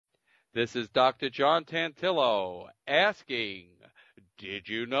This is Dr. John Tantillo asking, did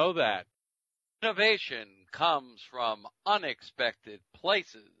you know that? Innovation comes from unexpected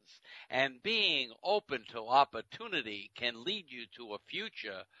places, and being open to opportunity can lead you to a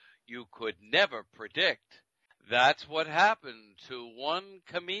future you could never predict. That's what happened to one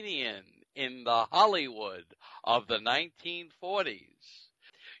comedian in the Hollywood of the 1940s.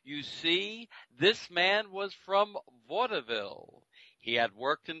 You see, this man was from vaudeville. He had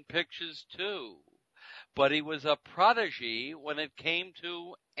worked in pictures too, but he was a prodigy when it came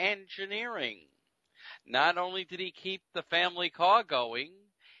to engineering. Not only did he keep the family car going,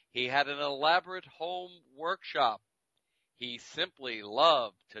 he had an elaborate home workshop. He simply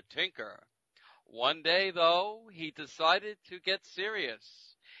loved to tinker. One day, though, he decided to get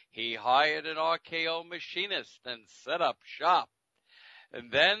serious. He hired an RKO machinist and set up shop.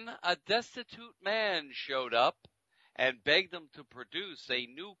 And then a destitute man showed up and begged him to produce a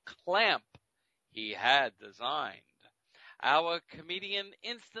new clamp he had designed. Our comedian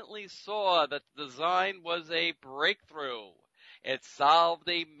instantly saw that the design was a breakthrough. It solved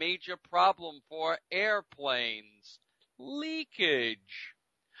a major problem for airplanes: leakage.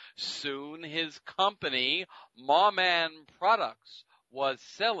 Soon his company, Marman Products, was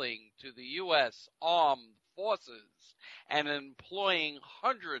selling to the U.S. Armed Forces and employing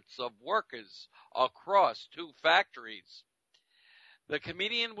hundreds of workers across 2 factories. The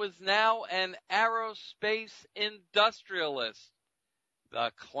comedian was now an aerospace industrialist.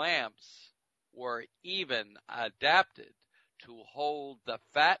 The clamps were even adapted to hold the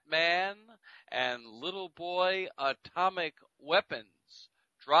Fat Man and Little Boy atomic weapons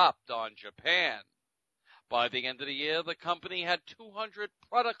dropped on Japan. By the end of the year, the company had 200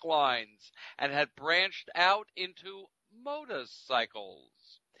 product lines and had branched out into motorcycles.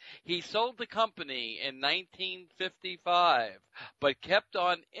 He sold the company in 1955, but kept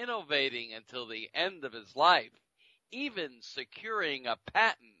on innovating until the end of his life, even securing a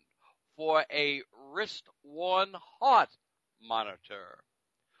patent for a wrist-worn heart monitor.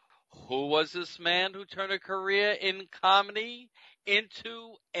 Who was this man who turned a career in comedy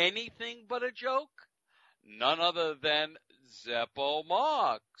into anything but a joke? None other than Zeppo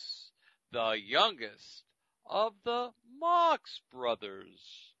Marx, the youngest of the Marx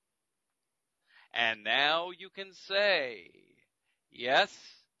brothers. And now you can say, yes,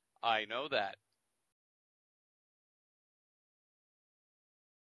 I know that.